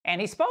And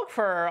he spoke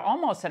for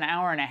almost an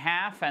hour and a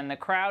half, and the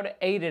crowd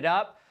ate it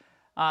up.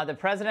 The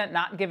president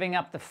not giving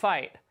up the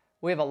fight.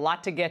 We have a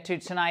lot to get to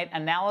tonight.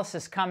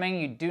 Analysis coming.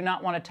 You do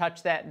not want to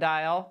touch that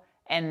dial.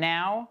 And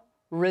now,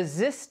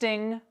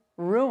 resisting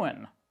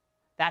ruin.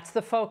 That's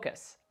the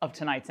focus of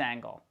tonight's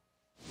angle.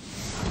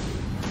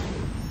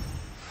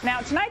 Now,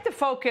 tonight the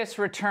focus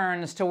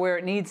returns to where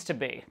it needs to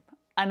be.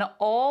 An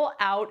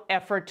all-out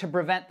effort to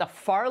prevent the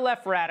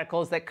far-left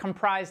radicals that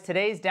comprise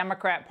today's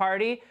Democrat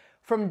Party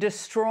from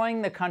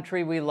destroying the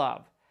country we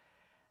love.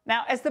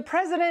 Now, as the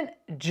president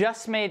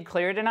just made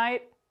clear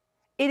tonight,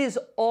 it is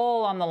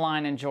all on the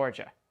line in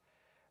Georgia.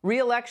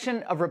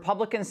 Re-election of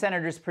Republican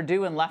Senators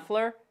Perdue and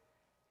Loeffler,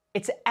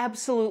 it's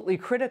absolutely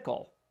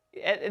critical.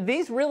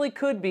 These really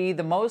could be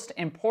the most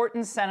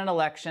important Senate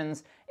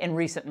elections in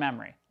recent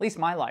memory, at least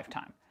my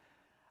lifetime.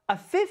 A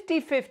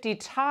 50-50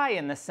 tie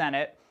in the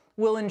Senate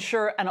will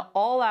ensure an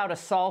all-out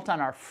assault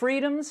on our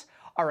freedoms,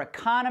 our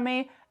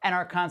economy, and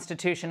our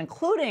Constitution,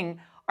 including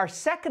our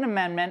Second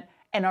Amendment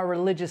and our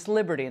religious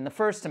liberty in the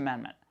First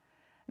Amendment.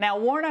 Now,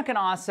 Warnock and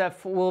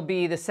Ossoff will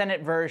be the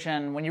Senate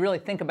version, when you really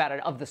think about it,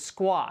 of the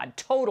squad.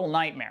 Total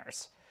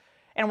nightmares.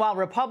 And while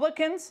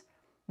Republicans,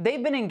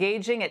 they've been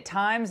engaging at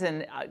times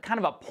in kind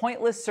of a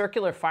pointless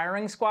circular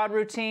firing squad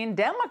routine,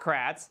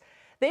 Democrats,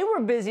 they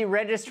were busy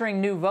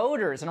registering new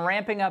voters and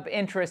ramping up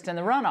interest in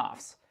the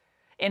runoffs.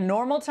 In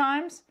normal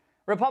times,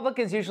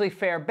 Republicans usually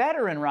fare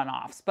better in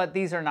runoffs, but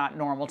these are not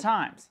normal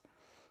times.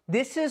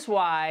 This is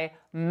why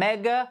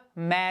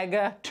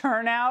MAGA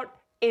turnout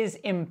is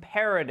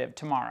imperative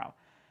tomorrow.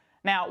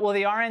 Now, will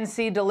the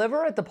RNC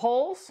deliver at the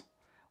polls?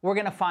 We're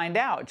going to find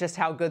out just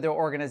how good their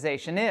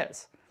organization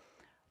is.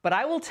 But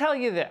I will tell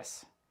you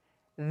this.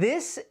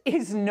 This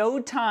is no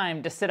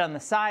time to sit on the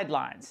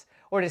sidelines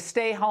or to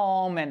stay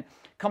home and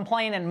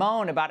complain and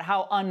moan about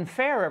how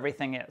unfair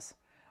everything is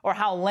or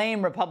how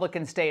lame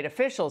Republican state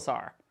officials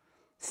are.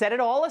 Set it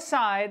all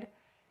aside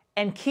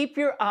and keep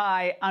your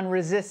eye on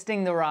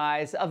resisting the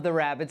rise of the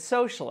rabid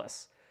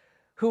socialists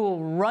who will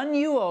run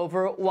you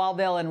over while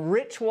they'll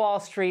enrich Wall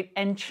Street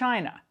and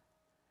China.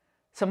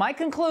 So my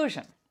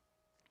conclusion,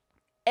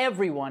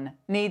 everyone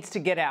needs to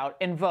get out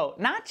and vote.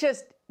 Not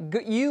just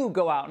you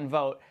go out and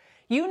vote.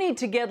 You need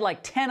to get like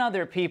 10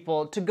 other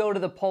people to go to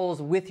the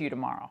polls with you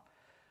tomorrow.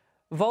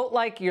 Vote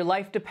like your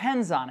life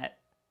depends on it,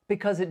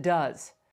 because it does.